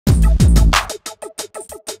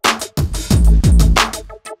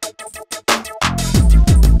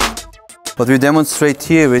What we demonstrate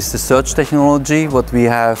here is the surge technology, what we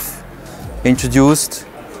have introduced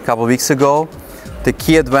a couple of weeks ago. The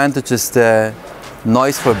key advantage is the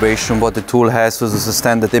noise vibration what the tool has versus a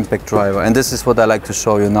standard impact driver, and this is what I like to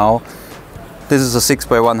show you now. This is a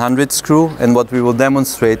 6x100 screw, and what we will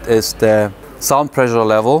demonstrate is the sound pressure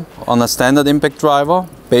level on a standard impact driver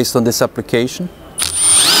based on this application.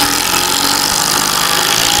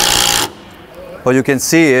 What you can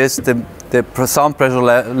see is the sound pressure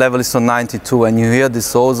level is on 92, and you hear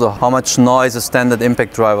this also how much noise a standard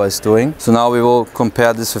impact driver is doing. So now we will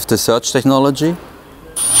compare this with the surge technology.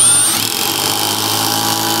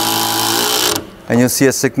 And you see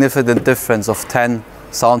a significant difference of 10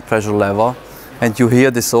 sound pressure level. And you hear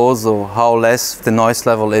this also, how less the noise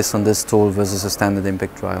level is on this tool versus a standard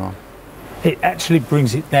impact driver. It actually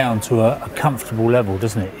brings it down to a comfortable level,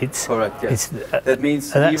 doesn't it? It's correct, yes. That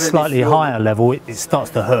means at that slightly higher level, it starts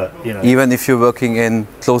to hurt, you know. Even if you're working in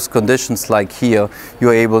close conditions like here,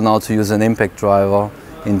 you're able now to use an impact driver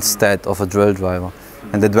instead of a drill driver.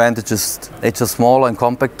 And the advantage is it's a smaller and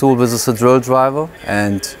compact tool versus a drill driver,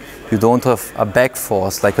 and you don't have a back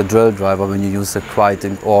force like a drill driver when you use a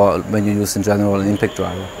or when you use in general an impact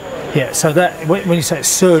driver. Yeah, so that when you say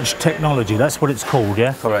surge technology, that's what it's called,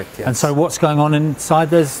 yeah? Correct, yes. And so what's going on inside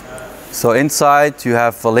this? So inside you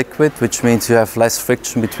have a liquid, which means you have less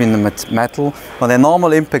friction between the metal. On a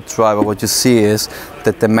normal impact driver, what you see is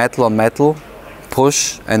that the metal on metal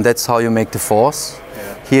push, and that's how you make the force.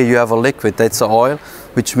 Yeah. Here you have a liquid, that's oil,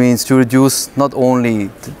 which means you reduce not only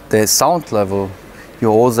the sound level, you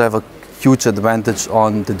also have a huge advantage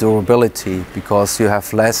on the durability because you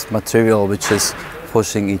have less material which is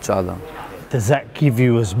pushing each other. Does that give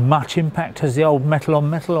you as much impact as the old metal on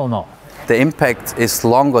metal or not? The impact is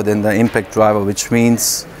longer than the impact driver, which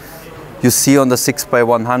means you see on the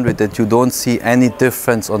 6x100 that you don't see any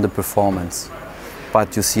difference on the performance,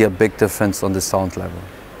 but you see a big difference on the sound level.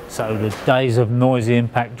 So the days of noisy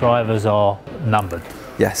impact drivers are numbered?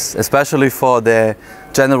 Yes, especially for the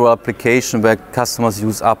general application where customers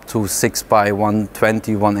use up to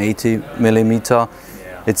 6x120, 180 millimeter.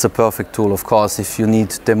 It's a perfect tool. Of course, if you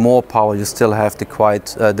need the more power, you still have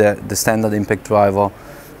the standard impact driver,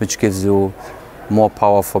 which gives you more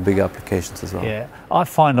power for bigger applications as well. Yeah, I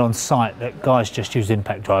find on site that guys just use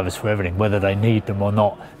impact drivers for everything, whether they need them or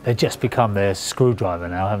not. They just become their screwdriver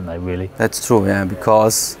now, haven't they, really? That's true, yeah,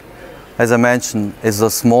 because as I mentioned, it's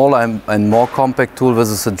a smaller and more compact tool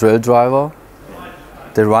versus a drill driver.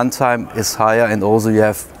 The runtime is higher, and also you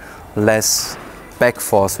have less back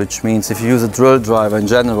force, which means if you use a drill driver in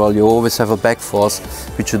general, you always have a back force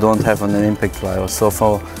which you don't have on an impact driver. So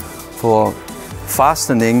for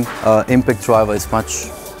fastening, impact driver is much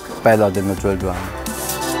better than a drill driver.